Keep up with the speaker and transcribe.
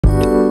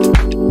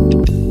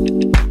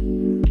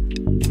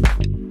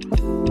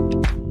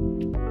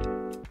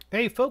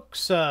Hey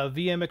folks,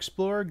 VM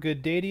Explorer,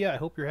 good day to you. I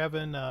hope you're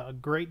having a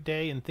great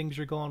day and things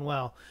are going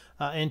well.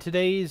 In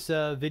today's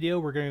video,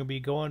 we're going to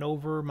be going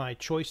over my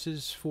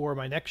choices for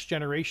my next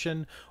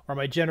generation or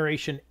my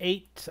Generation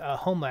 8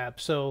 home lab.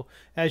 So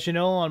as you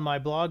know, on my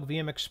blog,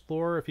 VM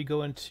Explorer, if you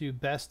go into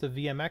Best of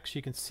VMX,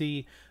 you can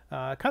see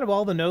kind of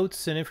all the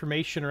notes and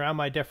information around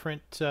my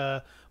different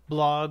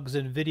blogs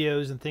and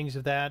videos and things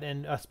of that,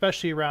 and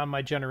especially around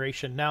my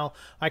generation. Now,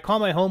 I call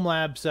my home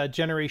labs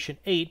Generation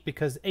 8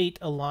 because 8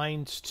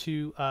 aligns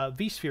to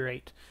vSphere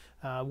 8,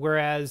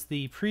 whereas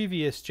the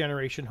previous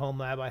generation home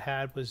lab I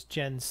had was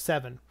Gen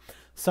 7.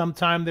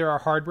 Sometimes there are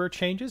hardware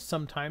changes,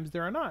 sometimes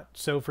there are not.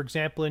 So for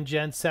example, in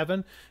Gen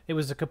 7, it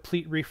was a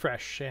complete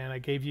refresh, and I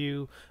gave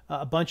you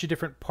a bunch of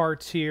different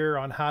parts here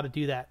on how to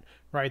do that.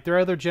 Right? There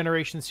are other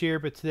generations here,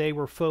 but today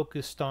we're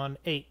focused on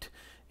 8.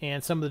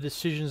 And some of the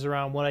decisions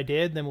around what I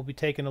did. Then we'll be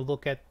taking a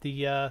look at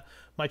the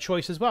my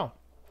choice as well.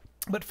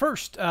 But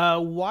first,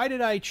 why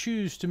did I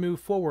choose to move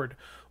forward?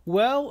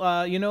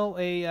 Well, you know,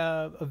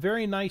 a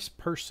very nice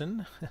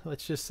person,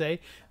 let's just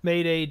say,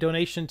 made a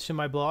donation to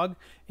my blog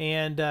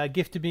and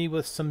gifted me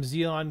with some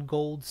Xeon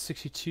Gold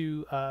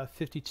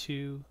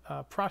 6252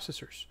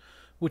 processors,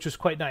 which was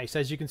quite nice.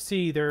 As you can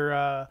see,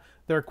 they're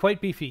quite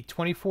beefy,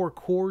 24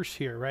 cores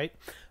here, right?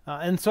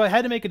 And so I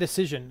had to make a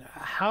decision.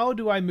 How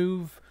do I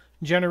move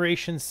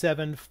Generation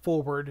 7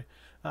 forward?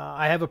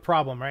 I have a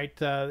problem, right?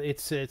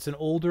 It's an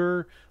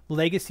older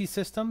legacy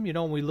system. You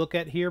know, when we look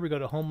at here, we go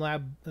to Home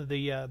Lab,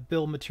 the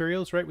build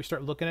materials, right? We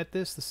start looking at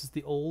this. This is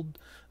the old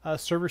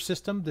server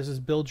system. This is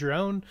build your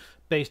own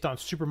based on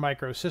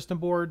Supermicro system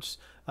boards,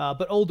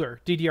 but older,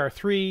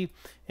 DDR3,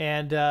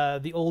 and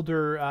the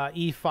older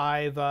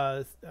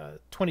E5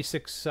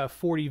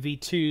 2640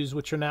 V2s,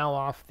 which are now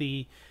off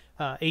the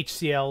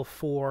HCL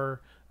for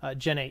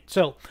Gen 8.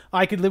 So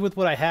I could live with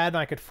what I had, and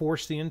I could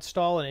force the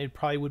install, and it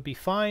probably would be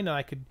fine, and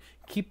I could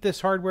keep this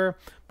hardware.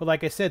 But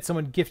like I said,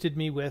 someone gifted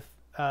me with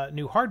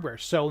new hardware.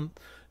 So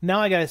now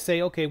I got to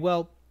say, okay,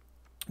 well,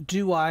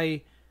 do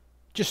I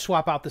just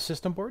swap out the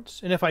system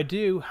boards? And if I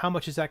do, how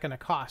much is that going to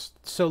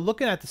cost? So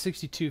looking at the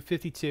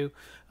 6252,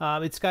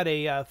 it's got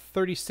a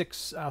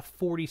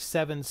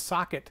 3647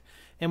 socket.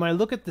 And when I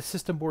look at the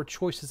system board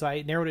choices,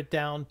 I narrowed it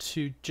down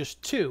to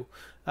just two.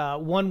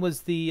 One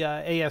was the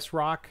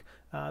ASRock,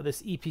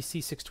 this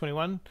EPC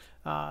 621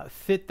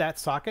 fit that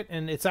socket,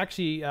 and it's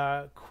actually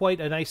quite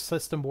a nice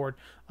system board.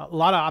 A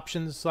lot of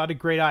options, a lot of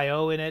great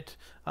I/O in it.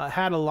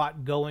 Had a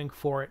lot going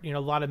for it. You know, a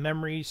lot of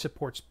memory,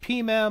 supports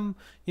PMEM.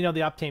 You know, the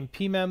Optane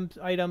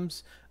PMEM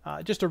items.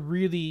 Just a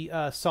really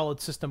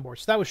solid system board.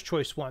 So that was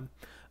choice one.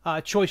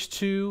 Choice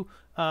two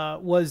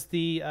was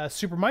the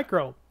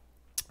Supermicro,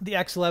 the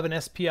X11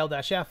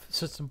 SPL-F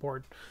system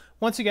board.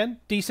 Once again,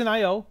 decent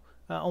I/O.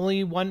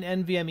 Only one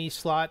NVMe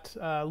slot,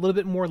 a little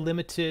bit more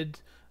limited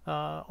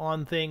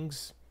on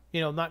things.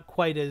 You know, not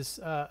quite as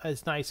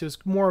nice. It was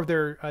more of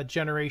their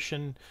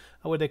generation,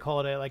 what they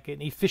call it, like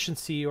an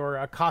efficiency or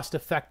a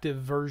cost-effective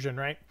version,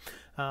 right?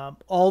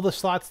 All the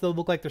slots that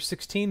look like they're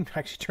 16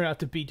 actually turn out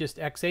to be just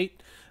X8.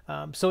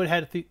 So it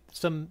had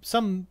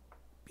some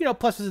you know,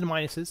 pluses and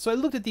minuses. So I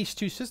looked at these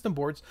two system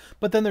boards,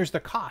 but then there's the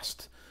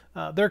cost.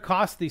 Their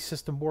cost of these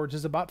system boards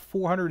is about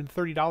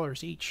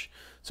 $430 each.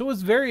 So it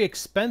was very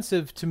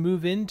expensive to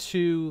move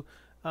into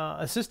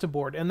a system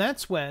board. And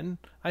that's when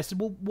I said,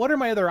 well, what are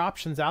my other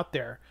options out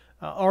there?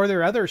 Are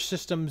there other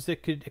systems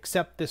that could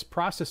accept this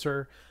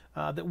processor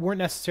that weren't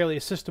necessarily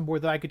a system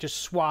board that I could just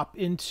swap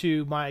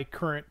into my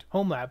current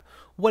home lab?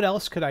 What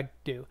else could I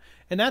do?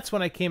 And that's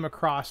when I came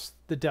across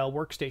the Dell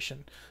workstation.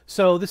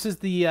 So this is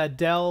the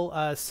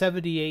Dell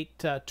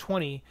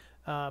 7820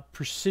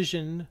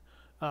 Precision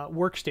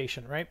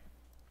workstation, right?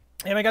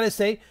 And I gotta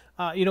say,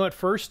 you know, at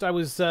first I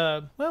was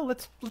well,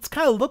 let's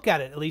kind of look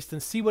at it at least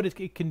and see what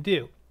it can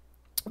do.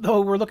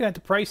 Though we're looking at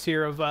the price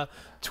here of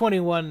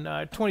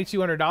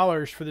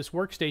 $2,200 for this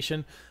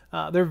workstation,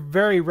 they're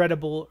very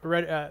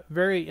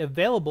very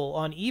available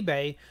on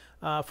eBay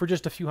for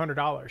just a few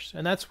 $100s,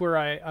 and that's where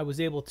I was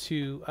able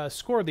to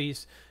score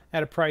these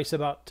at a price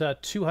about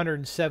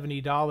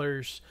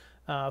 $270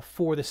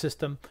 for the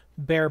system,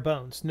 bare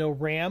bones, no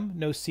RAM,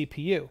 no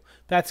CPU.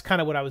 That's kind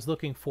of what I was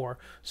looking for.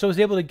 So I was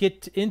able to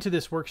get into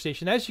this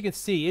workstation. As you can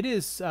see, it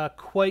is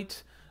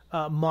quite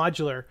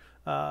modular.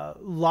 A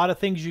lot of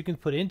things you can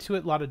put into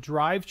it, a lot of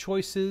drive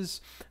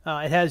choices.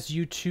 It has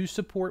U2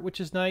 support,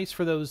 which is nice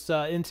for those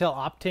Intel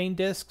Optane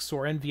disks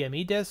or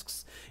NVMe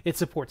disks. It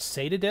supports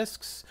SATA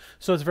disks,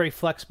 so it's very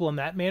flexible in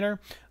that manner.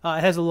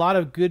 It has a lot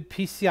of good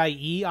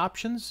PCIe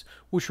options,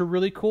 which are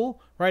really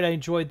cool, right? I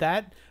enjoyed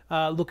that.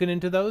 Looking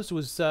into those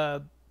was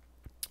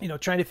you know,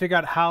 trying to figure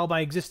out how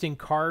my existing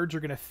cards are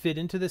going to fit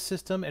into this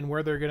system and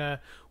where they're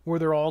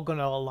all going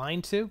to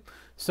align to.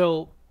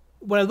 So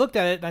when I looked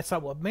at it, I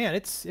thought, well, man,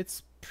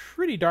 it's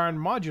pretty darn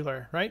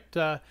modular, right?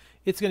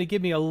 It's going to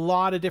give me a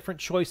lot of different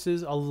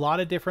choices, a lot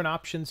of different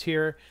options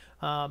here,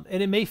 and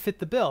it may fit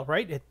the bill,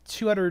 right? At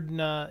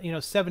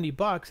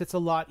 $270, it's a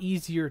lot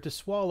easier to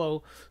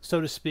swallow, so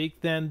to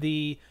speak, than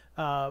the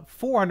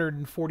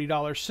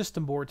 $440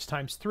 system boards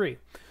times 3.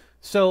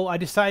 So I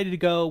decided to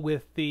go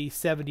with the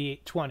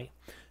 7820.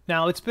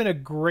 Now, it's been a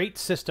great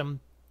system.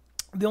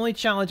 The only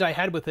challenge I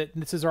had with it,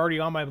 and this is already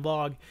on my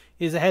blog,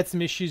 is I had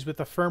some issues with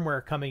the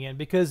firmware coming in.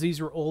 Because these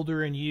were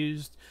older and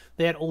used,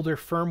 they had older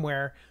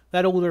firmware.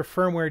 That older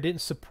firmware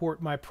didn't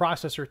support my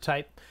processor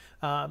type.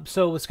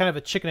 So it was kind of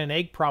a chicken and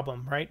egg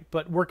problem, right?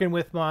 But working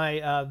with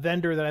my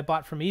vendor that I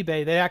bought from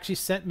eBay, they actually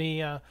sent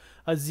me a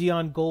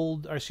Xeon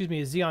Gold, or excuse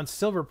me, a Xeon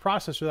Silver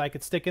processor that I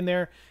could stick in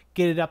there,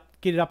 get it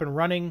up and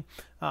running.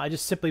 I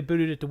just simply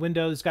booted it to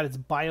Windows, got its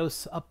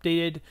BIOS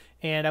updated,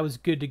 and I was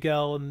good to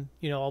go. And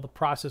all the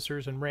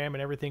processors and RAM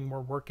and everything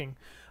were working.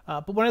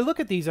 But when I look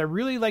at these, I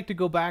really like to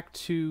go back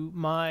to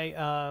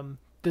my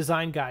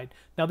design guide.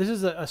 Now, this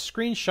is a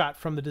screenshot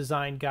from the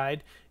design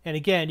guide, and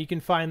again, you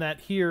can find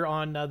that here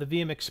on the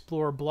VM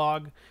Explorer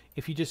blog.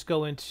 If you just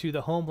go into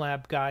the Home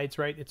Lab guides,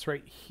 right, it's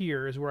right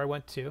here is where I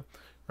went to,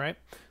 right?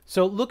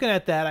 So looking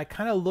at that, I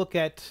kind of look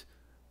at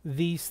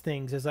these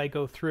things as I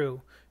go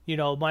through.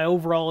 My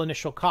overall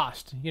initial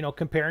cost,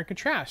 compare and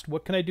contrast.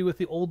 What can I do with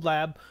the old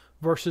lab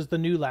versus the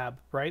new lab,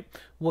 right?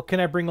 What can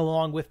I bring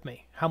along with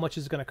me? How much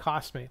is it going to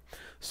cost me?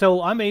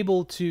 So I'm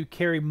able to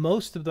carry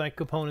most of my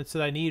components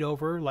that I need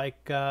over,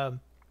 like my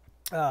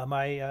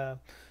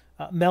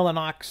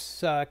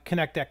Mellanox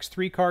Connect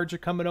X3 cards are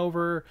coming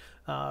over,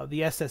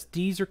 the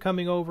SSDs are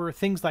coming over,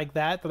 things like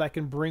that I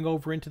can bring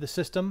over into the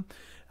system.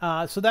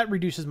 So that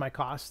reduces my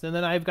cost. And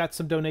then I've got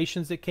some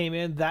donations that came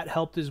in that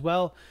helped as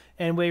well,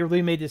 and we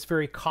really made this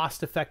very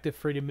cost effective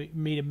for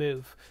me to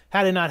move.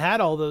 Had I not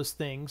had all those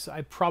things,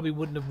 I probably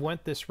wouldn't have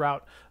went this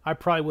route. I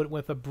probably went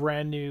with a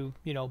brand new,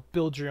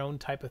 build your own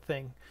type of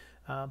thing.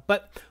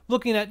 But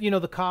looking at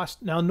the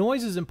cost, now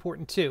noise is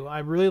important too. I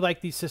really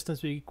like these systems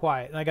to be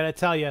quiet, and I got to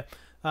tell you,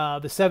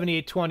 the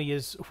 7820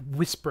 is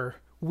whisper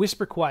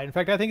quiet. In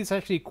fact, I think it's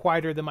actually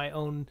quieter than my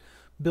own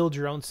build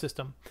your own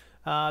system.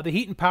 The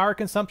heat and power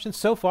consumption,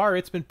 so far,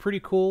 it's been pretty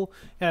cool.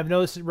 And I've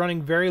noticed it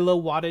running very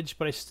low wattage,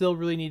 but I still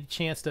really need a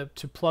chance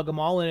to plug them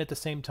all in at the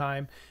same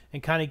time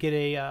and kind of get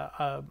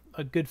a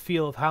good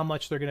feel of how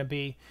much they're going to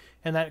be.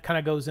 And that kind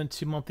of goes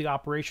into monthly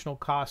operational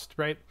cost,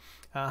 right?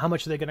 How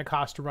much are they going to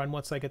cost to run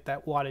once I get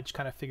that wattage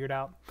kind of figured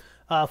out.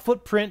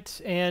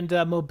 Footprint and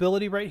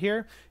mobility right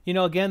here.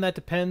 Again, that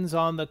depends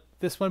on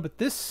this one, but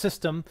this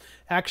system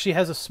actually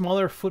has a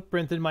smaller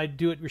footprint than my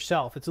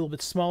do-it-yourself. It's a little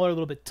bit smaller, a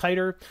little bit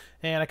tighter,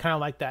 and I kind of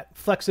like that.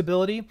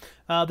 Flexibility.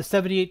 The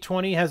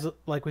 7820 has,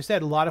 like we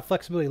said, a lot of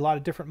flexibility, a lot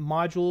of different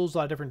modules, a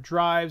lot of different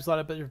drives, a lot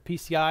of different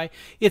PCI.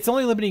 Its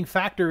only limiting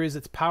factor is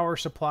its power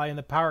supply and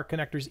the power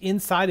connectors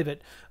inside of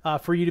it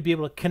for you to be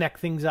able to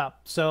connect things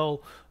up.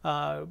 So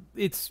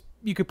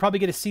you could probably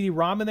get a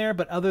CD-ROM in there,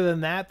 but other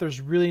than that, there's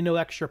really no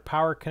extra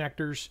power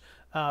connectors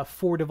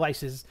for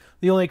devices.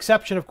 The only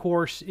exception, of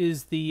course,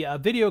 is the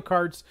video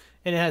cards,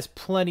 and it has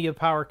plenty of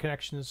power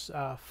connections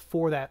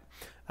for that.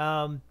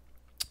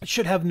 It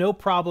should have no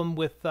problem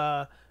with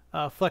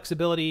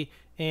flexibility,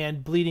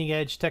 and bleeding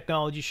edge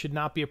technology should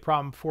not be a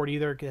problem for it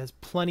either. It has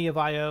plenty of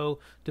I/O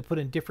to put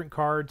in different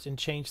cards and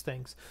change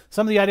things.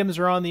 Some of the items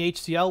are on the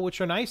HCL,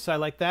 which are nice. I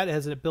like that. It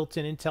has a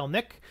built-in Intel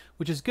NIC,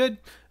 which is good.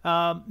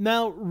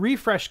 Now,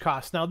 refresh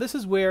costs. Now, this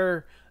is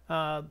where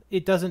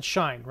it doesn't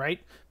shine,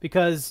 right?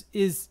 Because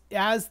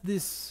as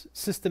this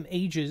system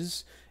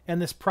ages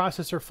and this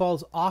processor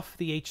falls off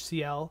the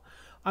HCL,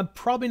 I'm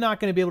probably not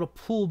going to be able to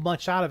pull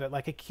much out of it.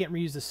 Like I can't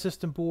reuse the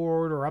system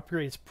board or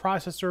upgrade its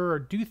processor or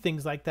do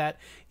things like that.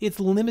 It's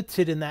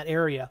limited in that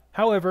area.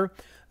 However,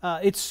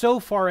 it's so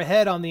far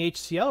ahead on the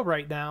HCL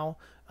right now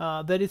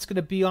that it's going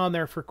to be on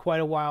there for quite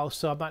a while,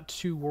 so I'm not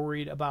too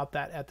worried about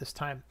that at this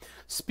time.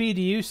 Speed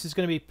to use is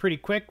going to be pretty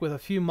quick with a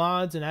few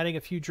mods and adding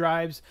a few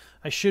drives.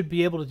 I should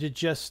be able to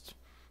just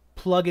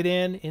plug it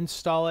in,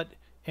 install it,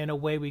 and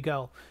away we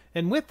go.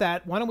 And with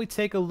that, why don't we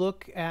take a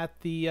look at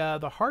the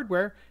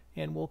hardware,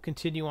 and we'll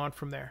continue on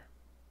from there.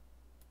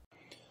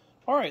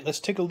 All right, let's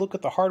take a look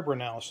at the hardware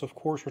now. So, of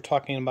course, we're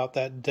talking about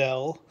that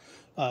Dell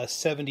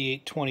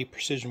 7820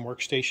 Precision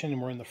Workstation,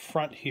 and we're in the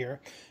front here.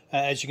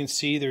 As you can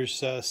see,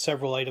 there's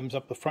several items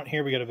up the front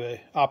here. We got an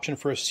option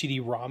for a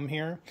CD-ROM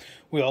here.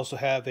 We also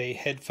have a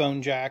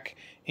headphone jack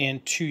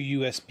and two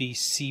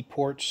USB-C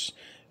ports,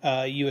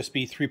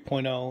 USB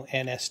 3.0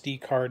 and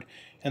SD card,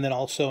 and then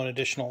also an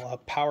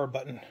additional power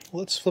button.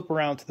 Let's flip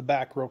around to the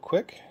back real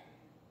quick.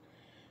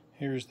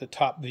 Here's the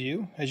top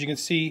view. As you can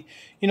see,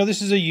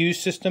 this is a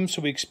used system,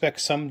 so we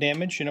expect some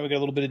damage. We got a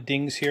little bit of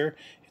dings here.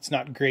 It's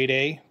not grade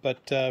A,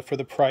 but for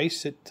the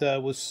price, it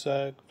was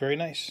very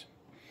nice.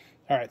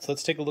 All right, so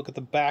let's take a look at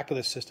the back of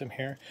the system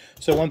here.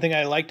 So one thing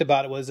I liked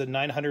about it was a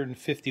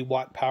 950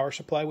 watt power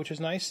supply, which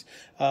is nice.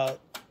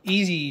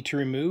 Easy to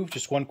remove,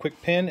 just one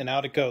quick pin and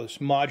out it goes.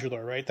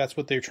 Modular, right? That's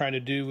what they're trying to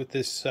do with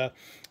this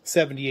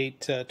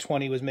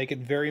 7820 was make it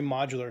very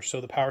modular, so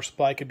the power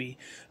supply could be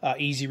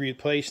easy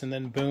replaced, and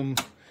then boom,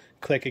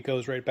 click, it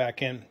goes right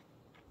back in.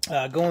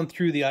 Going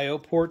through the I/O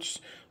ports,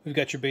 We've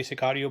got your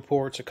basic audio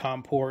ports, a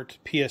COM port,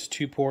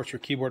 PS2 ports for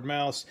keyboard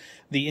mouse,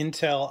 the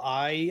Intel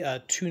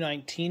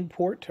i219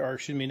 port, or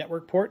excuse me,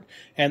 network port,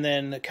 and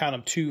then count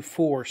them 2,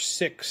 4,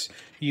 6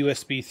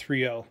 USB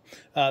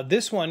 3.0.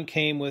 This one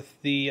came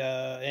with the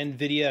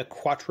NVIDIA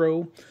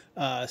Quattro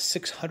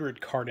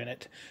 600 card in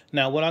it.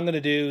 Now what I'm going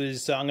to do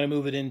is I'm going to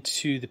move it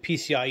into the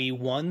PCIe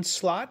 1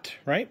 slot,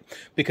 right?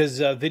 Because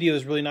video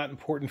is really not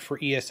important for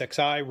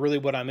ESXi. Really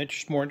what I'm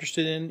more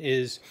interested in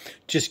is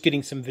just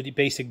getting some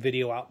basic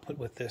video output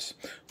with this.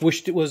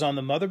 Wished it was on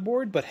the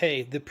motherboard, but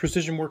hey, the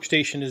Precision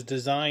Workstation is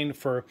designed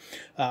for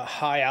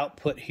high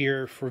output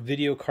here for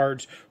video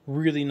cards,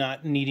 really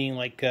not needing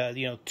like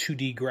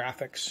 2D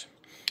graphics.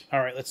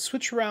 All right, let's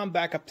switch around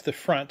back up to the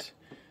front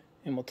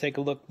and we'll take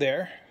a look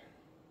there.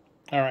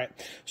 All right,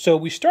 so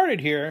we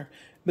started here,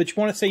 but you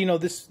want to say,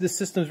 this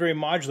system is very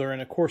modular,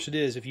 and of course it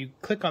is. If you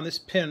click on this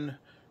pin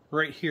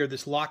right here,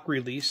 this lock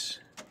release,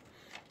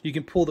 you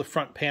can pull the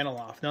front panel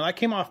off. Now that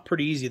came off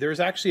pretty easy.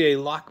 There's actually a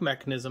lock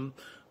mechanism,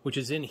 which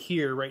is in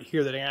here, right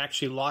here, that I can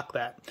actually lock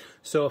that.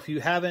 So if you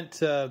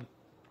haven't, if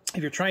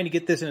you're trying to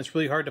get this and it's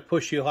really hard to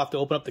push, you'll have to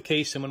open up the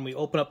case, and when we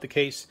open up the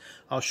case,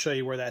 I'll show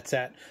you where that's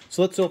at.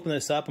 So let's open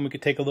this up and we can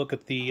take a look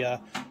at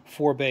the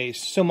 4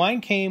 bays. So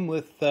mine came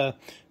with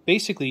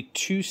basically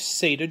 2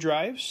 SATA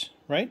drives,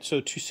 right?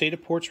 So 2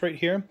 SATA ports right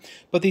here.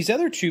 But these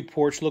other 2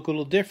 ports look a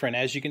little different.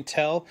 As you can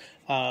tell,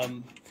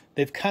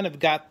 they've kind of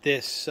got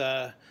this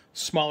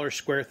smaller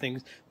square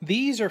things.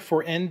 These are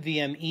for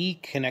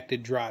NVMe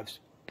connected drives.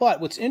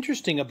 But what's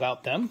interesting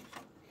about them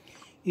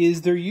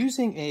is they're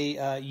using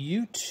a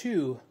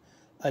U2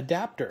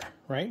 adapter,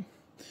 right?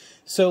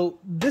 So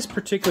this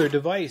particular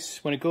device,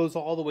 when it goes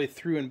all the way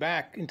through and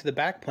back into the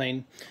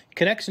backplane,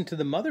 connects into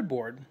the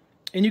motherboard.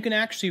 And you can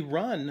actually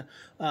run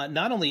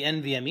not only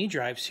NVMe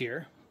drives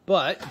here,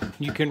 but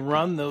you can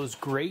run those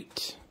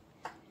great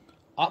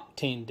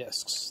Optane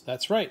disks.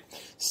 That's right.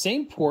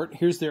 Same port.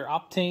 Here's their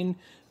Optane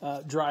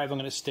drive I'm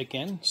going to stick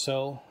in.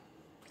 So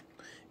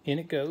in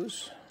it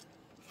goes.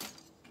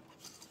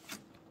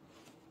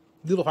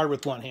 A little hard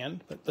with one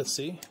hand, but let's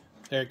see.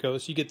 There it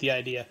goes. You get the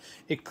idea.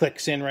 It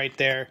clicks in right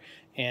there,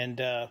 and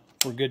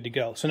we're good to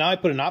go. So now I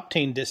put an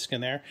Optane disk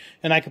in there,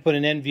 and I can put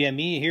an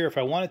NVMe here if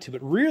I wanted to.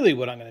 But really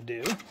what I'm going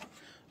to do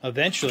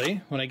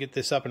eventually, when I get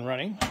this up and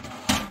running,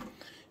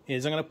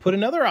 is I'm going to put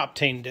another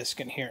Optane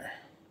disk in here.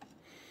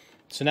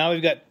 So now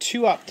we've got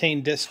 2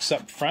 Optane disks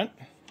up front,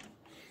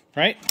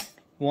 right?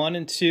 1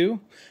 and 2.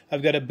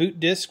 I've got a boot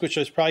disk, which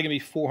is probably going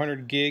to be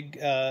 400 gig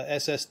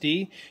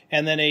SSD,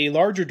 and then a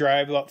larger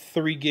drive, about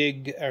 3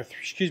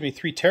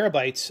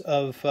 terabytes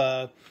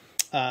of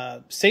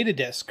SATA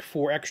disk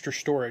for extra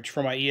storage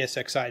for my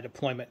ESXi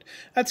deployment.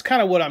 That's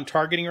kind of what I'm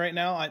targeting right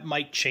now. I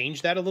might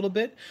change that a little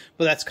bit,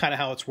 but that's kind of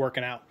how it's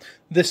working out.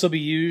 This will be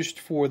used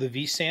for the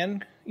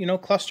vSAN,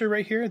 cluster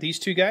right here, these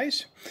 2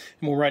 guys,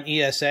 and we'll run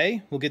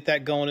ESA. We'll get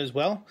that going as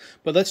well.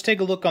 But let's take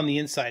a look on the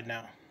inside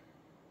now.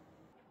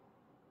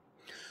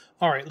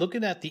 All right,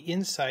 looking at the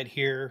inside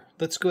here,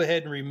 let's go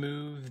ahead and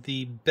remove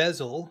the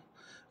bezel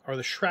or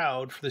the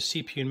shroud for the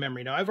CPU and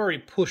memory. Now I've already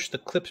pushed the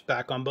clips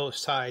back on both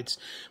sides.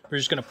 We're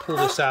just going to pull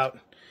this out,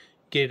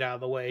 get it out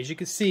of the way. As you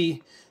can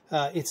see,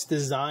 it's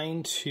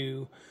designed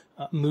to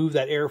move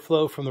that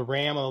airflow from the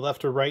RAM on the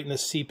left or right and the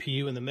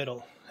CPU in the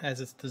middle,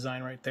 as it's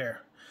designed right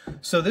there.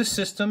 So this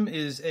system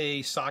is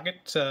a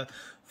socket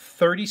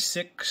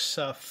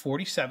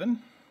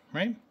 3647,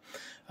 right?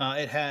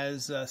 It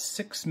has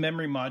 6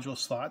 memory module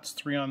slots,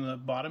 3 on the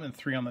bottom and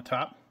 3 on the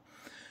top.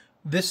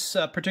 This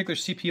particular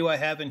CPU I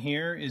have in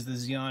here is the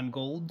Xeon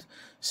Gold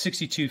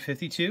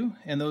 6252,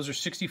 and those are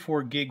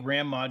 64 gig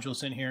RAM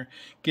modules in here,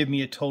 give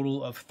me a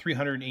total of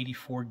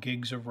 384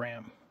 gigs of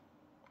RAM.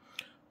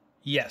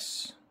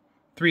 Yes,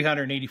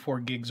 384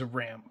 gigs of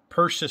RAM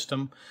per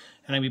system,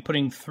 and I'll be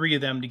putting 3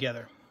 of them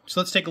together. So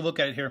let's take a look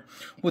at it here.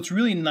 What's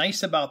really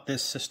nice about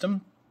this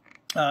system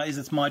is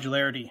its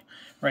modularity,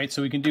 right?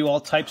 So we can do all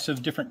types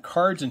of different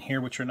cards in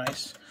here, which are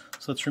nice.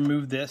 So let's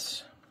remove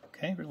this.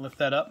 Okay, we're gonna lift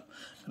that up.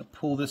 I'm gonna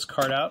pull this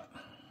card out.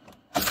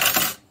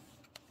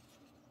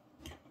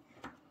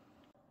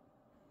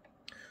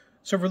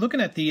 So if we're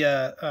looking at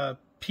the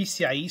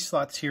PCIe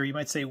slots here, you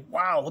might say,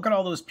 wow, look at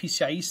all those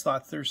PCIe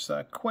slots. There's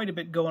quite a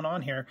bit going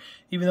on here.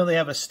 Even though they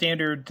have a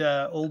standard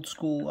old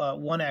school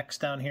 1X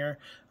down here,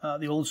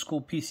 the old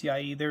school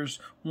PCIe, there's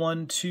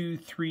 1, 2,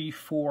 3,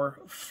 4,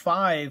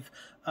 5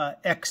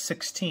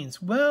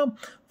 X16s. Well,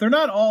 they're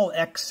not all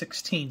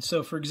X16.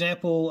 So for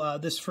example,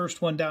 this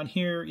first one down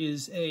here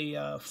is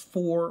a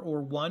 4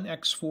 or 1,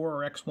 X4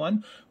 or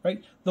X1,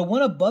 right? The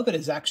one above it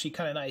is actually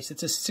kind of nice.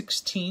 It's a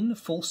 16,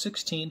 full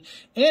 16,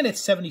 and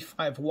it's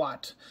 75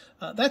 watt.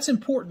 That's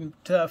important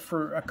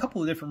for a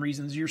couple of different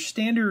reasons. Your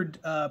standard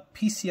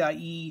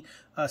PCIe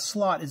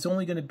slot is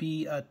only going to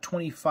be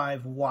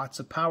 25 watts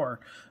of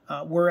power,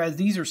 whereas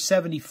these are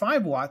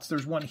 75 watts.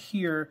 There's one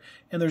here,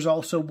 and there's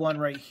also one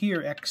right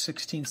here,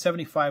 X16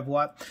 75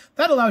 watt.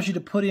 That allows you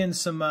to put put in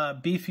some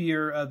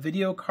beefier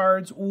video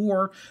cards,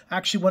 or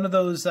actually one of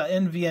those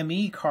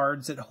NVMe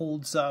cards that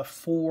holds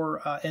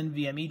 4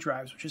 NVMe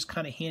drives, which is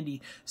kind of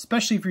handy,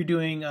 especially if you're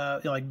doing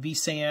like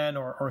vSAN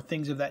or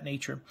things of that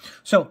nature.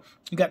 So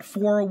you got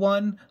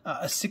 401,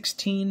 a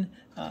 16.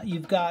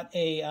 You've got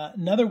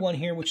another one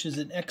here, which is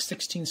an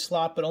X16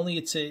 slot, but only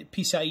it's a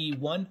PCIe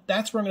 1.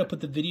 That's where I'm going to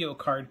put the video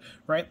card,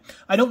 right?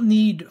 I don't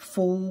need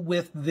full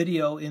width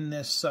video in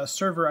this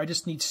server. I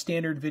just need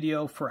standard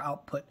video for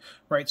output,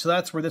 right? So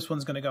that's where this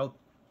one's going to go.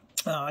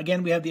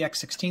 Again, we have the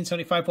X16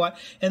 75 watt.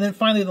 And then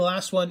finally, the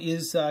last one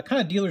is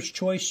kind of dealer's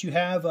choice. You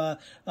have a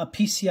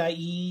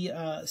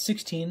PCIe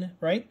 16,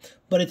 right?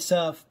 But it's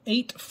a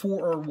 8,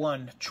 4, or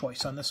 1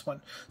 choice on this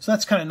one. So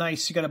that's kind of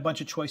nice. You got a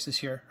bunch of choices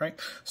here, right?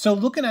 So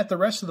looking at the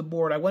rest of the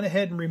board, I went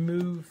ahead and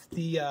removed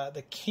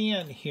the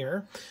can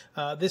here.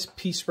 This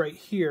piece right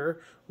here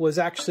was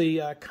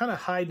actually kind of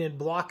hiding and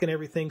blocking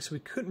everything, so we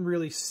couldn't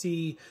really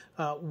see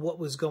what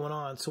was going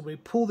on. So when we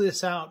pull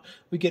this out,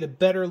 we get a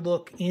better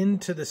look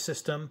into the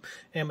system,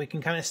 and we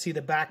can kind of see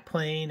the back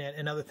plane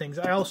and other things.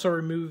 I also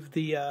removed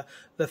the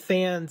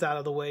fans out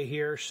of the way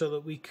here so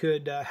that we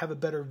could have a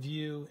better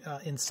view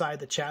inside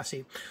the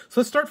chassis.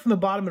 So let's start from the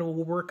bottom and we'll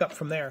work up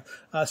from there.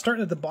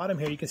 Starting at the bottom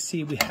here, you can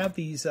see we have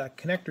these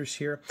connectors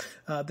here.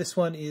 This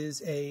one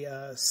is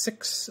a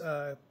 6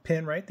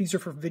 pin, right? These are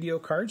for video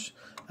cards.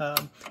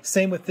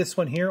 Same with this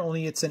one here,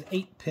 only it's an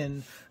 8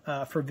 pin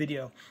for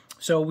video.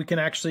 So we can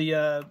actually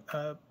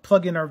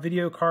plug in our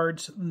video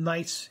cards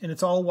nice, and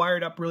it's all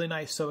wired up really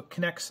nice. So it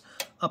connects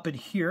up in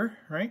here,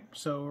 right?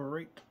 So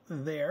right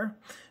there.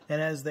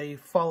 And as they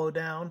follow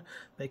down,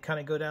 they kind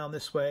of go down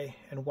this way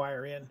and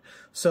wire in.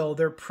 So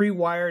they're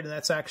pre-wired, and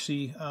that's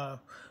actually a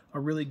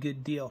really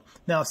good deal.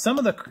 Now, some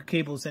of the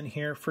cables in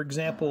here, for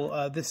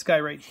example, this guy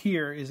right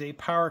here is a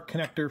power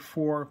connector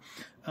for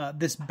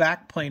this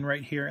back plane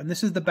right here, and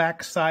this is the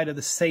back side of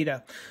the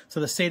SATA. So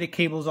the SATA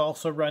cables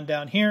also run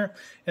down here,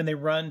 and they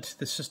run to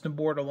the system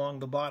board along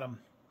the bottom.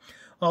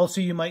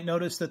 Also, you might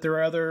notice that there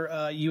are other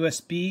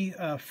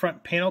USB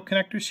front panel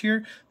connectors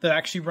here that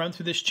actually run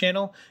through this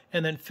channel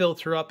and then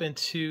filter up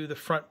into the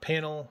front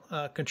panel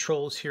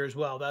controls here as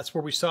well. That's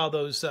where we saw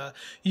those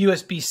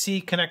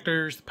USB-C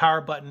connectors, the power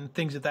button,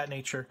 things of that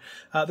nature.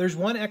 There's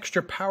one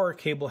extra power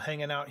cable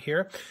hanging out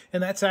here,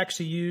 and that's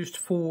actually used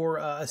for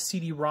a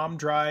CD-ROM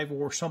drive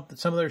or some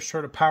other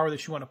sort of power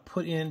that you want to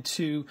put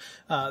into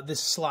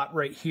this slot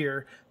right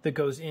here that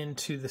goes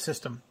into the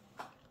system.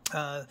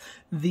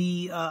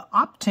 The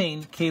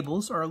Optane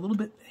cables are a little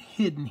bit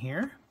hidden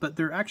here, but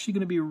they're actually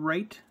going to be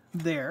right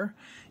there.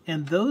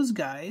 And those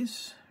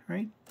guys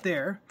right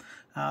there,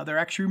 they're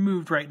actually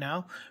removed right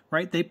now,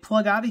 right? They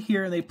plug out of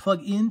here and they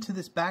plug into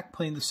this back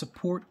plane to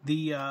support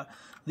the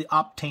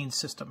Optane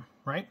system,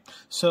 right?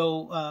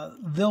 So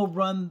they'll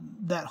run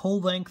that whole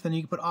length, and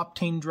you can put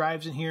Optane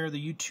drives in here,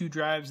 the U2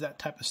 drives, that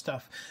type of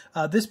stuff.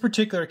 This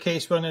particular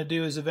case, what I'm going to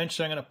do is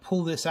eventually I'm going to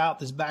pull this out,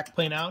 this back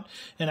plane out,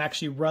 and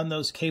actually run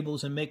those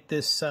cables and make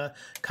this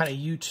kind of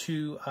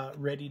U2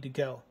 ready to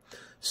go.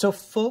 So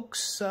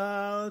folks,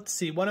 let's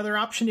see, one other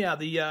option, yeah,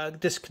 the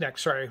disconnect.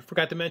 Sorry, I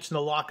forgot to mention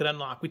the lock and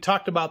unlock. We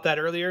talked about that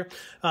earlier.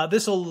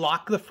 This will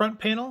lock the front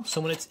panel,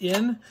 so when it's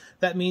in,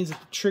 that means that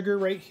the trigger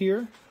right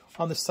here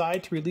on the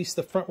side to release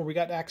the front where we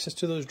got access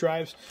to those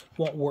drives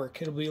won't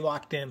work. It'll be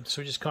locked in.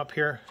 So we just come up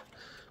here,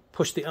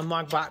 push the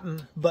unlock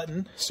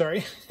button,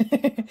 sorry,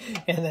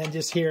 and then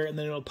just here, and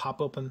then it'll pop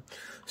open.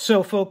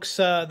 So folks,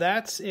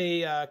 that's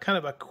a kind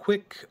of a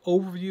quick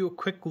overview, a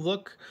quick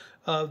look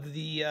of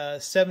the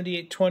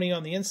 7820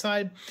 on the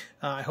inside.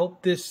 I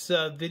hope this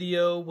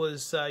video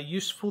was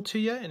useful to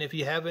you, and if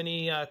you have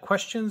any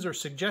questions or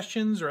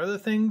suggestions or other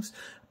things,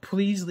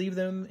 please leave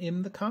them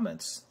in the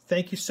comments.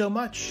 Thank you so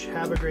much.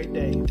 Have a great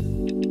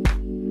day.